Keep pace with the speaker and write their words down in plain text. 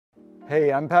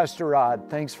Hey, I'm Pastor Rod.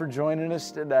 Thanks for joining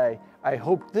us today. I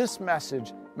hope this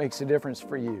message makes a difference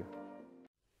for you.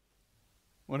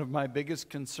 One of my biggest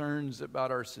concerns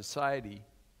about our society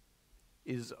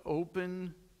is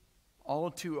open,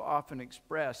 all too often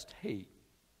expressed hate.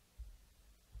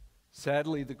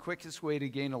 Sadly, the quickest way to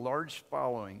gain a large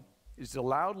following is to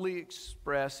loudly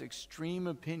express extreme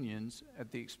opinions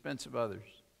at the expense of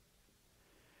others.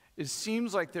 It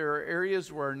seems like there are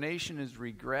areas where our nation has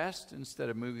regressed instead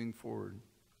of moving forward.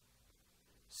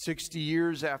 60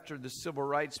 years after the Civil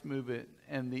Rights Movement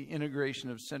and the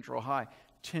integration of Central High,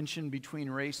 tension between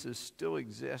races still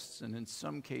exists and in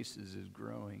some cases is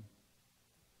growing.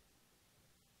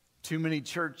 Too many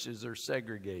churches are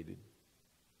segregated.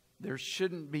 There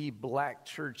shouldn't be black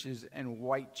churches and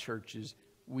white churches.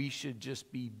 We should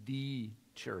just be the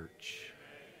church.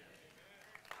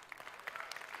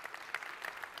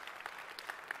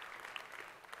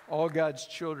 All God's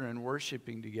children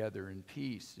worshiping together in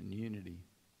peace and unity.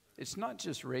 It's not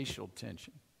just racial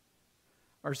tension.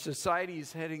 Our society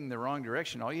is heading the wrong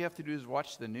direction. All you have to do is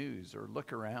watch the news or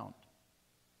look around.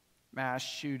 Mass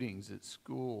shootings at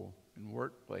school and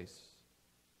workplace.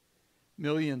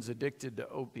 Millions addicted to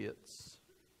opiates.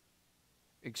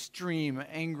 Extreme,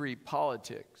 angry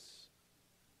politics.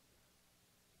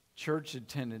 Church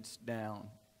attendance down.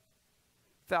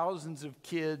 Thousands of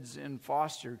kids in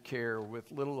foster care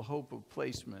with little hope of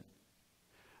placement.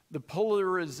 The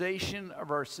polarization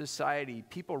of our society.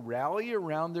 People rally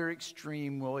around their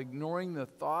extreme while ignoring the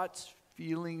thoughts,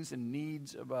 feelings, and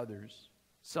needs of others.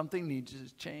 Something needs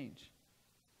to change.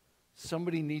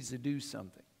 Somebody needs to do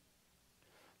something.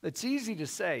 That's easy to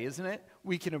say, isn't it?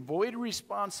 We can avoid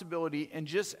responsibility and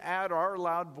just add our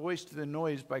loud voice to the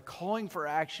noise by calling for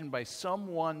action by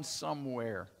someone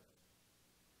somewhere.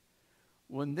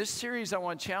 Well, in this series, I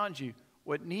want to challenge you.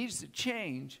 What needs to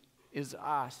change is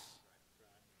us.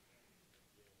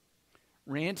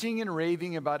 Ranting and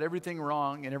raving about everything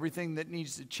wrong and everything that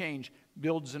needs to change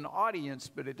builds an audience,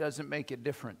 but it doesn't make a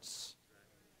difference.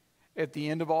 At the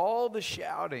end of all the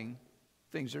shouting,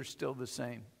 things are still the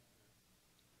same.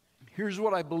 Here's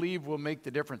what I believe will make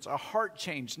the difference. A heart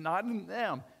change, not in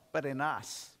them, but in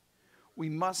us. We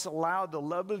must allow the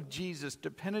love of Jesus to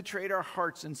penetrate our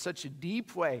hearts in such a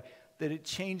deep way that it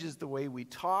changes the way we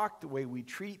talk, the way we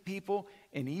treat people,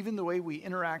 and even the way we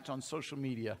interact on social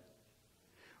media.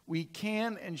 We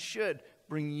can and should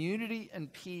bring unity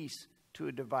and peace to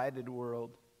a divided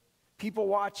world. People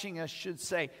watching us should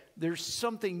say, there's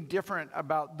something different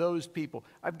about those people.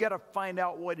 I've got to find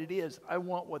out what it is. I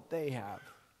want what they have.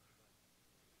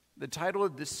 The title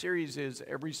of this series is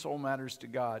Every Soul Matters to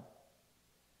God.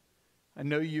 I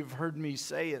know you've heard me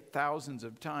say it thousands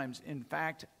of times. In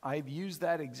fact, I've used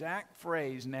that exact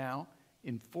phrase now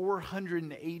in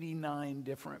 489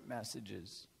 different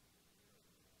messages.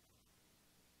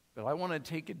 But I want to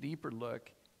take a deeper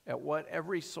look at what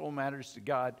every soul matters to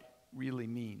God really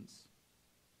means.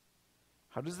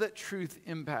 How does that truth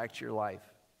impact your life?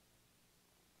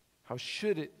 How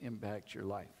should it impact your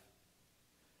life?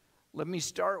 Let me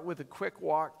start with a quick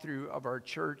walkthrough of our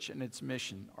church and its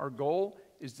mission. Our goal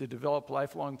is to develop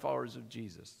lifelong followers of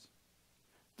Jesus.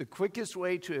 The quickest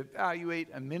way to evaluate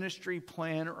a ministry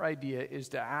plan or idea is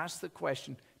to ask the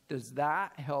question, does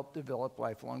that help develop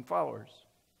lifelong followers?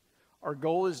 Our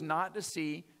goal is not to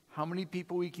see how many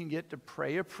people we can get to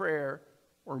pray a prayer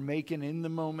or make an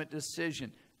in-the-moment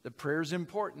decision. The prayer is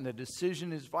important, the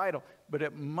decision is vital, but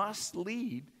it must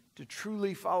lead to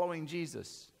truly following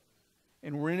Jesus.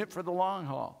 And we're in it for the long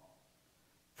haul.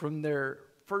 From their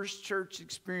first church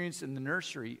experience in the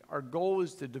nursery, our goal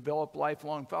is to develop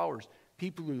lifelong followers.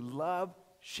 People who love,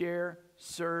 share,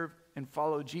 serve, and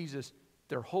follow Jesus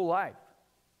their whole life.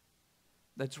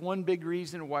 That's one big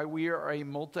reason why we are a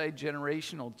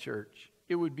multi-generational church.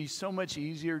 It would be so much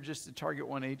easier just to target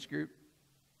one age group.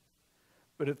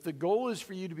 But if the goal is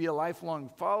for you to be a lifelong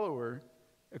follower,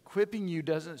 equipping you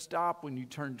doesn't stop when you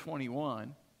turn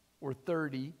 21 or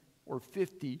 30 or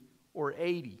 50 or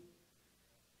 80.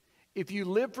 If you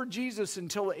live for Jesus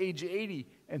until age 80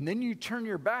 and then you turn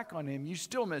your back on him, you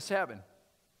still miss heaven.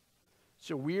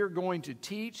 So we are going to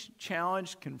teach,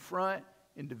 challenge, confront,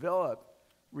 and develop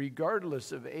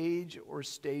regardless of age or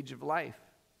stage of life.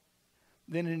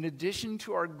 Then in addition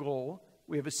to our goal,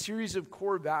 we have a series of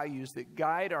core values that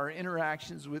guide our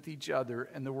interactions with each other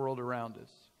and the world around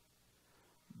us.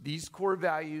 These core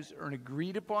values are an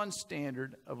agreed upon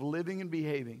standard of living and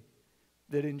behaving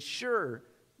that ensure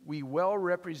we well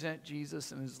represent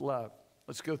Jesus and his love.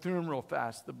 Let's go through them real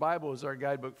fast. The Bible is our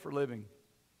guidebook for living.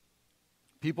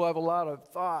 People have a lot of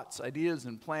thoughts, ideas,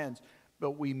 and plans,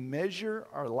 but we measure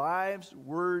our lives,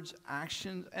 words,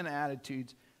 actions, and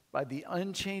attitudes by the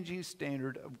unchanging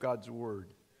standard of God's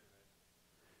Word.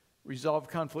 Resolve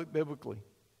conflict biblically.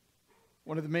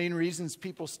 One of the main reasons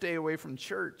people stay away from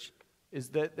church is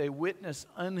that they witness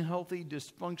unhealthy,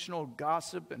 dysfunctional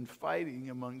gossip and fighting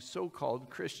among so-called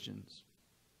Christians.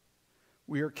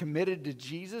 We are committed to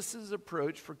Jesus'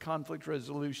 approach for conflict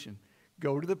resolution.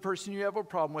 Go to the person you have a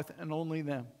problem with and only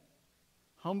them.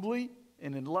 Humbly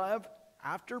and in love,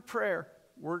 after prayer,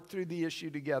 work through the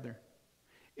issue together.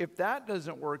 If that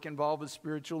doesn't work, involve a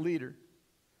spiritual leader.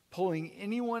 Pulling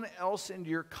anyone else into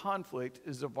your conflict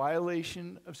is a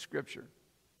violation of Scripture.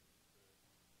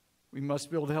 We must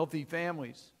build healthy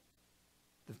families.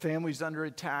 The family's under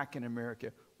attack in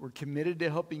America. We're committed to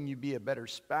helping you be a better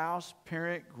spouse,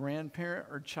 parent, grandparent,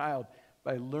 or child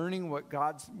by learning what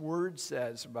God's Word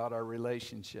says about our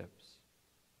relationships.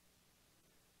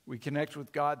 We connect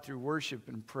with God through worship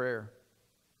and prayer.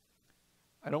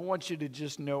 I don't want you to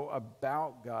just know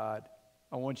about God.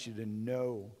 I want you to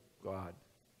know God.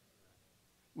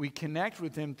 We connect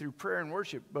with Him through prayer and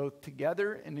worship, both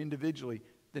together and individually.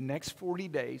 The next 40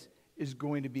 days is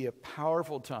going to be a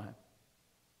powerful time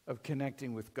of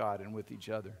connecting with God and with each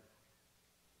other.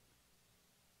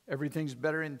 Everything's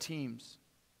better in teams.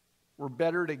 We're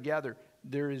better together.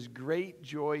 There is great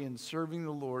joy in serving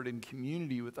the Lord in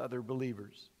community with other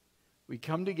believers. We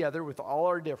come together with all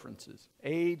our differences: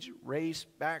 age, race,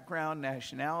 background,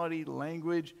 nationality,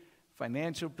 language,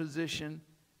 financial position,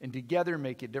 and together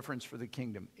make a difference for the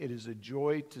kingdom. It is a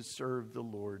joy to serve the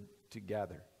Lord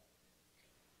together.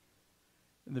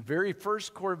 And the very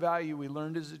first core value we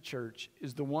learned as a church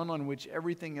is the one on which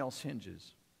everything else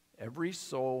hinges. Every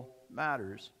soul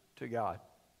matters to God.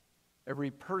 Every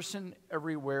person,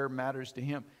 everywhere matters to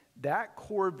Him. That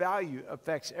core value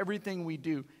affects everything we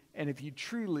do, and if you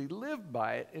truly live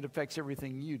by it, it affects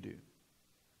everything you do.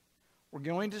 We're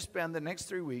going to spend the next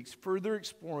 3 weeks further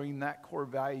exploring that core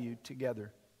value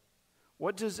together.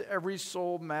 What does every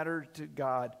soul matter to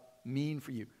God mean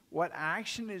for you? What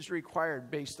action is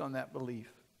required based on that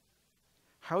belief?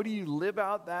 How do you live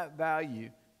out that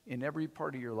value in every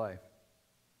part of your life?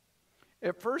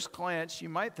 At first glance, you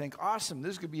might think, awesome,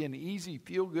 this could be an easy,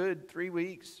 feel-good 3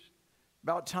 weeks.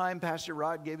 About time Pastor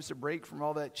Rod gave us a break from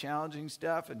all that challenging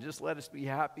stuff and just let us be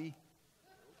happy.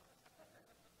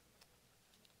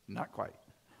 Not quite.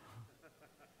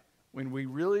 When we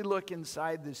really look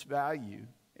inside this value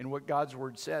and what God's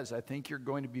Word says, I think you're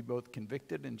going to be both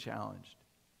convicted and challenged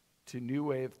to a new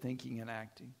way of thinking and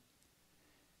acting.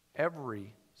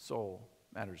 Every soul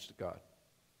matters to God.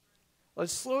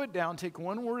 Let's slow it down, take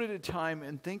one word at a time,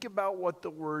 and think about what the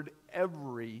word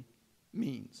every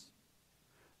means.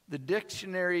 The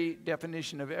dictionary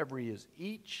definition of every is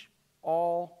each,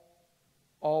 all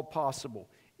possible.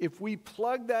 If we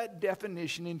plug that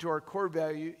definition into our core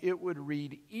value, it would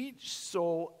read each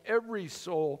soul, every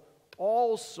soul,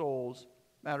 all souls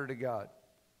matter to God.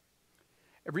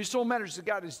 Every soul matters to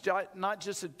God is not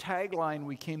just a tagline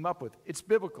we came up with. It's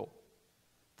biblical.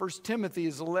 1 Timothy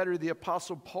is a letter the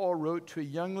Apostle Paul wrote to a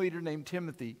young leader named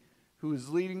Timothy who was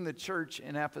leading the church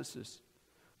in Ephesus.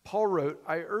 Paul wrote,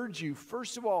 I urge you,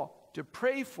 first of all, to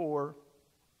pray for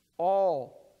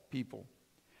all people.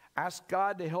 Ask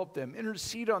God to help them.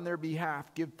 Intercede on their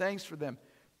behalf. Give thanks for them.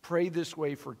 Pray this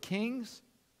way for kings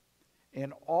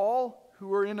and all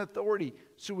who are in authority,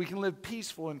 so we can live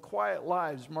peaceful and quiet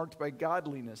lives marked by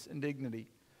godliness and dignity.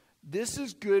 This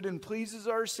is good and pleases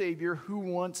our Savior, who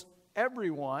wants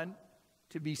everyone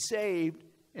to be saved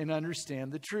and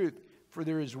understand the truth. For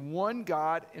there is one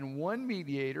God and one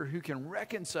mediator who can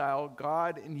reconcile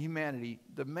God and humanity,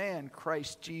 the man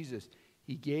Christ Jesus.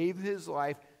 He gave His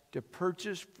life to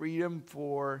purchase freedom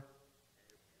for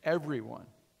everyone.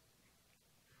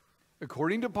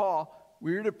 According to Paul,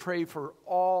 we're to pray for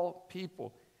all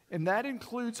people. And that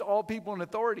includes all people in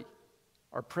authority.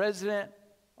 Our president,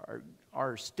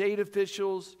 our state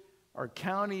officials, our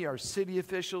county, our city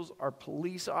officials, our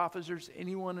police officers,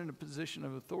 anyone in a position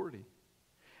of authority.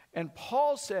 And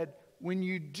Paul said, when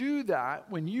you do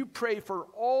that, when you pray for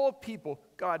all people,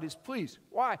 God is pleased.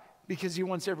 Why? Because He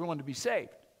wants everyone to be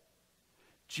saved.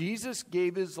 Jesus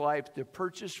gave His life to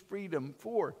purchase freedom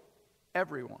for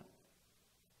everyone.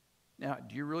 Now,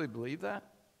 do you really believe that?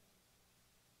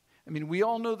 I mean, we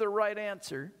all know the right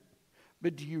answer,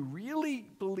 but do you really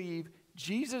believe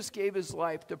Jesus gave His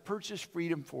life to purchase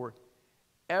freedom for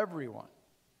everyone?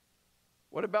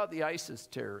 What about the ISIS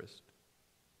terrorist?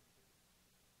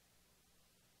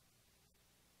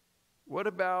 What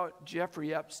about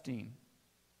Jeffrey Epstein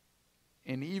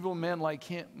and evil men like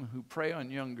him who prey on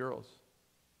young girls?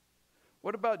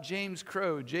 What about James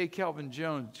Crow, J. Calvin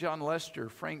Jones, John Lester,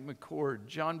 Frank McCord,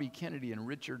 John B. Kennedy, and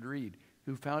Richard Reed,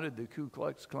 who founded the Ku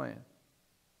Klux Klan?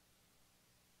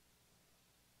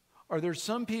 Are there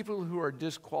some people who are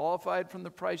disqualified from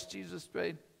the price Jesus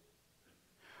paid?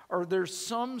 Are there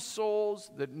some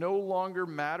souls that no longer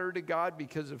matter to God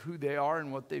because of who they are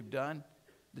and what they've done?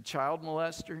 The child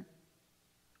molester,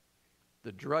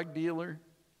 the drug dealer,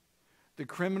 the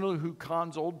criminal who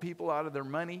cons old people out of their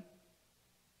money,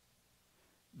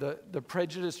 the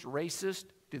prejudiced racist,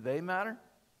 do they matter?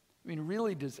 I mean,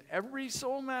 really, does every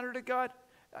soul matter to God?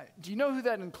 Do you know who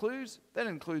that includes? That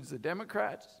includes the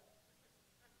Democrats,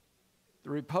 the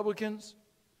Republicans,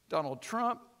 Donald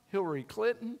Trump, Hillary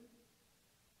Clinton,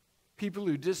 people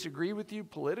who disagree with you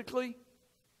politically.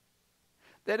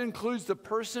 That includes the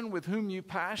person with whom you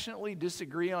passionately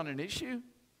disagree on an issue.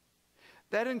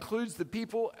 That includes the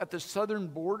people at the southern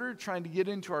border trying to get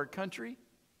into our country.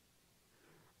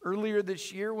 Earlier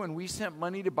this year, when we sent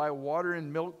money to buy water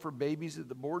and milk for babies at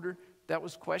the border, that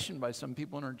was questioned by some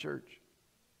people in our church.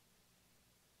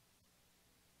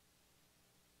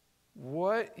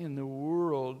 What in the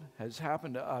world has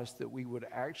happened to us that we would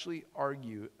actually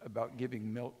argue about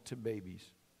giving milk to babies?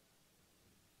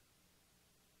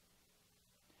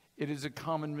 It is a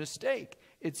common mistake.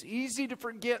 It's easy to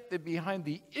forget that behind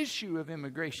the issue of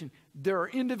immigration, there are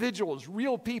individuals,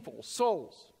 real people,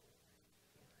 souls.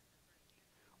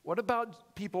 What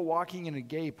about people walking in a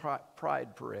gay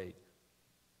pride parade?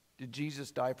 Did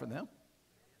Jesus die for them?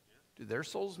 Do their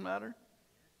souls matter?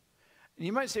 And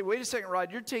you might say, wait a second,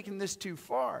 Rod, you're taking this too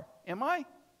far. Am I?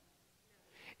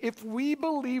 If we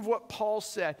believe what Paul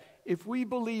said, if we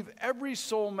believe every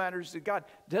soul matters to God,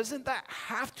 doesn't that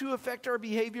have to affect our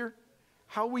behavior?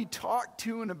 How we talk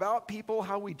to and about people,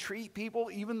 how we treat people,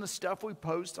 even the stuff we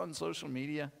post on social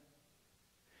media?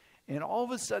 And all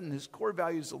of a sudden, this core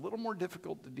value is a little more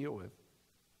difficult to deal with.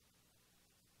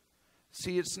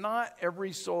 See, it's not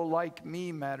every soul like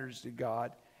me matters to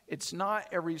God. It's not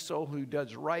every soul who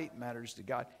does right matters to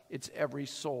God. It's every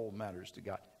soul matters to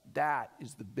God. That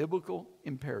is the biblical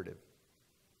imperative.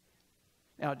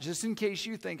 Now, just in case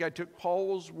you think I took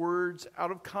Paul's words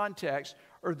out of context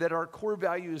or that our core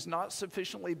value is not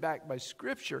sufficiently backed by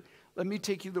Scripture, let me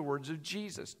take you to the words of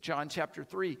Jesus. John chapter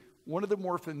 3, one of the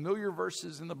more familiar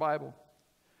verses in the Bible.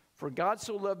 For God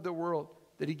so loved the world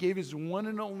that he gave his one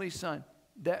and only Son,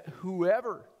 that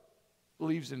whoever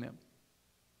believes in him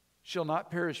shall not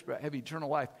perish but have eternal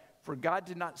life. For God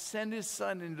did not send his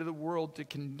Son into the world to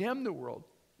condemn the world,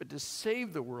 but to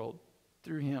save the world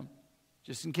through him.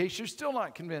 Just in case you're still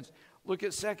not convinced, look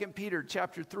at 2 Peter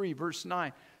chapter 3, verse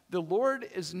 9. The Lord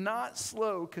is not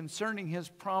slow concerning his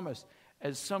promise,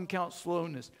 as some count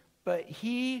slowness, but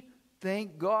he,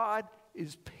 thank God,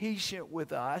 is patient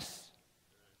with us.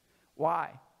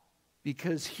 Why?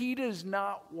 Because he does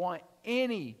not want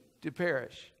any to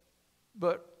perish,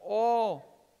 but all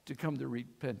to come to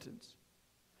repentance.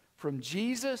 From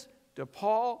Jesus to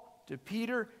Paul to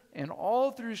Peter and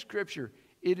all through Scripture,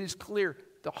 it is clear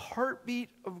the heartbeat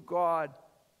of God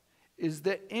is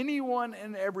that anyone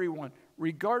and everyone,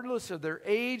 regardless of their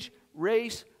age,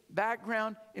 race,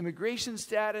 background, immigration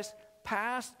status,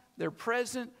 past, their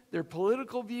present, their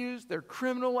political views, their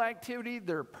criminal activity,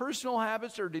 their personal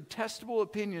habits or detestable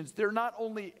opinions, they're not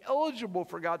only eligible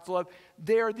for God's love,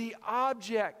 they are the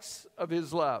objects of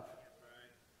his love.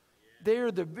 They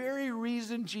are the very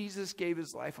reason Jesus gave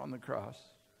his life on the cross.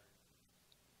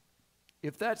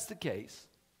 If that's the case,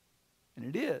 and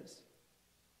it is,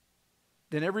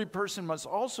 then every person must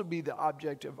also be the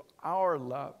object of our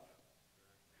love.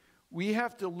 We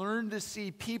have to learn to see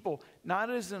people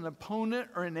not as an opponent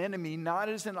or an enemy, not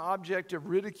as an object of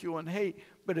ridicule and hate,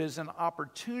 but as an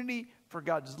opportunity for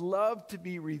God's love to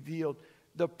be revealed.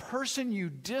 The person you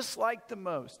dislike the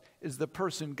most is the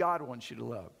person God wants you to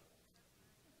love.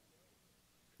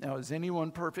 Now, is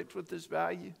anyone perfect with this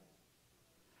value?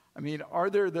 I mean, are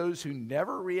there those who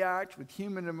never react with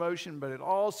human emotion, but in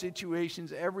all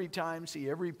situations, every time, see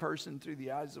every person through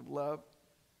the eyes of love?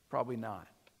 Probably not.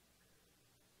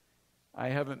 I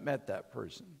haven't met that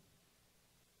person.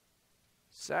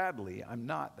 Sadly, I'm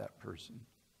not that person.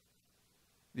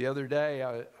 The other day,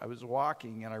 I was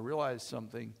walking and I realized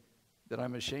something that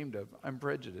I'm ashamed of. I'm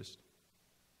prejudiced.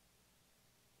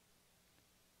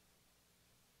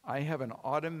 I have an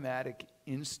automatic,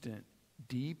 instant,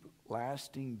 deep,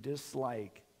 lasting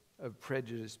dislike of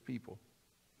prejudiced people.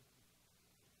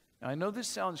 Now, I know this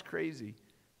sounds crazy,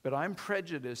 but I'm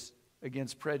prejudiced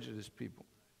against prejudiced people.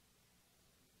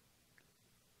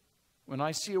 When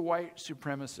I see a white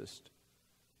supremacist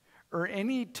or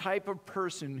any type of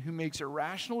person who makes a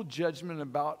rational judgment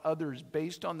about others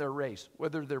based on their race,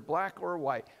 whether they're black or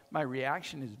white, my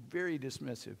reaction is very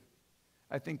dismissive.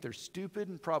 I think they're stupid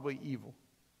and probably evil.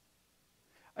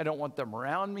 I don't want them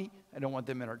around me. I don't want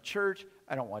them in our church.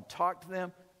 I don't want to talk to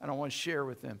them. I don't want to share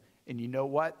with them. And you know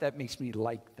what? That makes me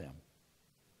like them.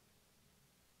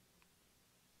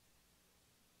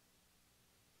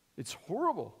 It's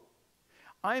horrible.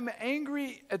 I'm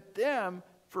angry at them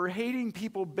for hating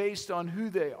people based on who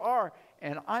they are,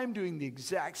 and I'm doing the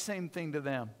exact same thing to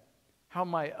them. How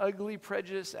my ugly,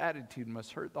 prejudiced attitude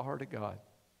must hurt the heart of God.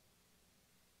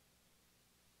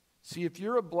 See, if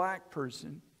you're a black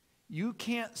person, you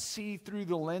can't see through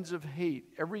the lens of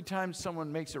hate every time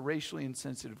someone makes a racially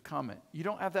insensitive comment. You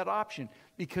don't have that option,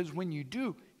 because when you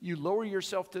do, you lower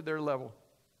yourself to their level.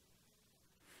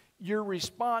 Your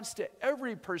response to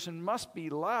every person must be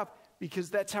love,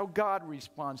 because that's how God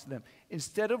responds to them.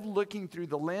 Instead of looking through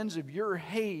the lens of your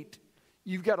hate,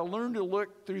 you've got to learn to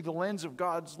look through the lens of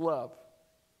God's love.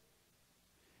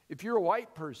 If you're a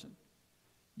white person,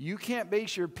 you can't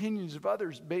base your opinions of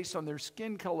others based on their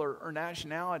skin color or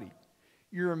nationality.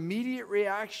 Your immediate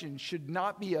reaction should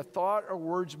not be a thought or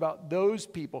words about those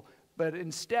people, but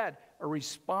instead a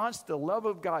response to the love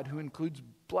of God, who includes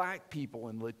black people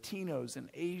and Latinos and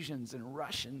Asians and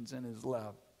Russians in his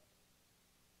love.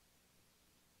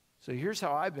 So here's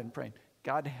how I've been praying.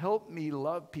 God, help me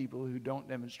love people who don't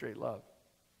demonstrate love.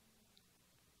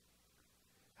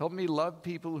 Help me love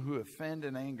people who offend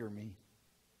and anger me.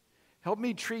 Help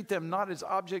me treat them not as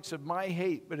objects of my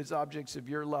hate, but as objects of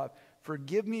your love.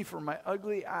 Forgive me for my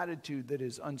ugly attitude that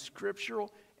is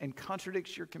unscriptural and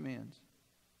contradicts your commands.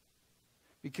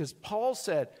 Because Paul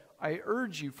said, I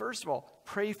urge you, first of all,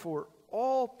 pray for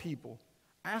all people.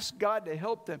 Ask God to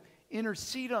help them.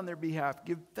 Intercede on their behalf.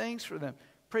 Give thanks for them.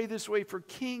 Pray this way for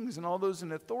kings and all those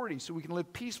in authority, so we can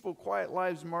live peaceful, quiet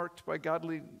lives marked by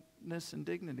godliness and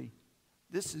dignity.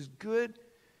 This is good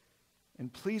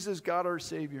and pleases God our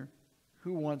Savior,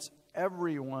 who wants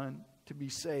everyone to be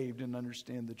saved and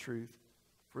understand the truth.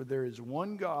 For there is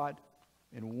one God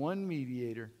and one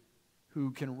mediator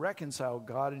who can reconcile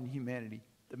God and humanity,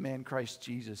 the man Christ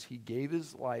Jesus. He gave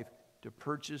his life to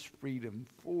purchase freedom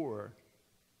for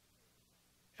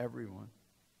everyone.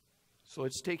 So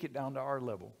let's take it down to our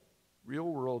level. Real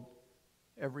world,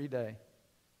 every day.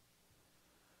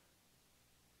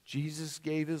 Jesus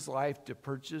gave his life to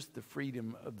purchase the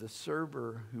freedom of the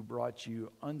server who brought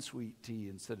you unsweet tea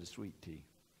instead of sweet tea.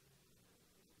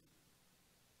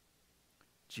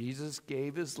 Jesus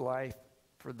gave his life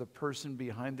for the person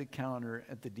behind the counter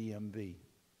at the DMV.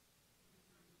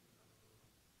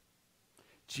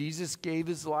 Jesus gave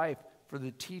his life for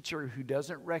the teacher who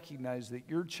doesn't recognize that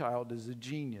your child is a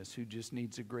genius who just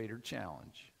needs a greater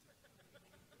challenge.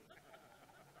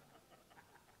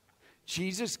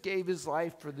 Jesus gave his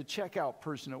life for the checkout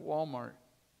person at Walmart,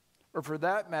 or for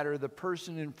that matter, the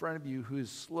person in front of you who is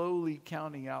slowly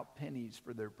counting out pennies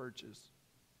for their purchase.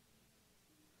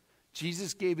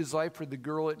 Jesus gave his life for the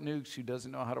girl at Nukes who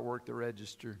doesn't know how to work the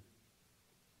register.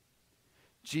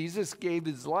 Jesus gave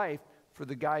his life for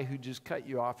the guy who just cut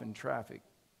you off in traffic.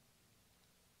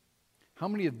 How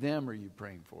many of them are you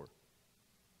praying for?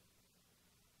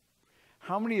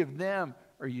 How many of them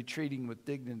are you treating with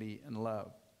dignity and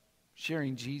love,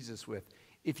 sharing Jesus with?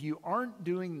 If you aren't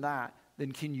doing that,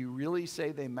 then can you really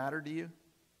say they matter to you?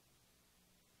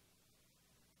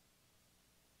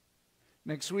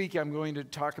 Next week, I'm going to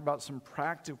talk about some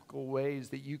practical ways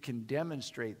that you can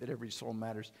demonstrate that every soul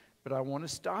matters. But I want to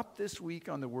stop this week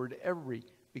on the word every,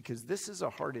 because this is a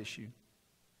heart issue.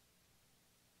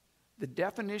 The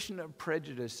definition of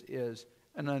prejudice is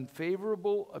an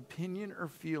unfavorable opinion or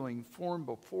feeling formed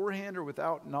beforehand or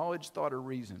without knowledge, thought, or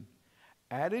reason.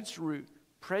 At its root,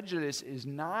 prejudice is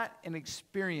not an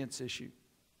experience issue.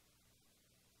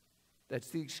 That's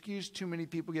the excuse too many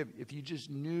people give. If you just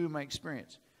knew my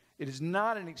experience. It is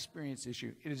not an experience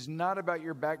issue. It is not about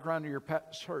your background or your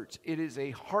past hurts. It is a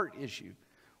heart issue.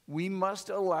 We must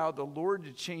allow the Lord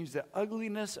to change the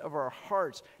ugliness of our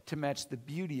hearts to match the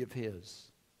beauty of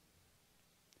his.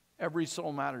 Every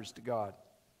soul matters to God.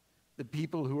 The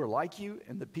people who are like you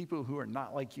and the people who are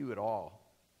not like you at all.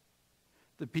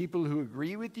 The people who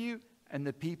agree with you and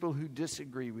the people who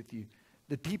disagree with you.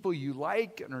 The people you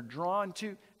like and are drawn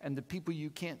to and the people you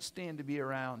can't stand to be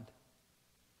around.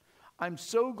 I'm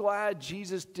so glad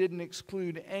Jesus didn't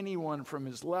exclude anyone from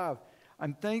his love.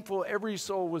 I'm thankful every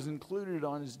soul was included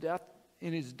on his death,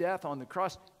 in his death on the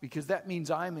cross, because that means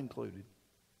I'm included.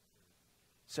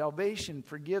 Salvation,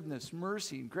 forgiveness,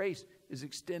 mercy, and grace is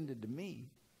extended to me.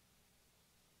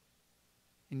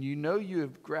 And you know you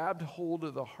have grabbed hold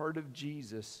of the heart of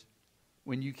Jesus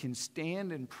when you can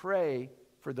stand and pray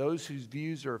for those whose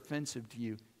views are offensive to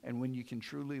you, and when you can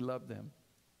truly love them.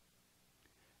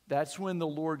 That's when the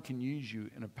Lord can use you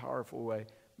in a powerful way.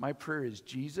 My prayer is,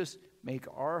 Jesus, make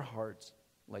our hearts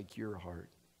like your heart.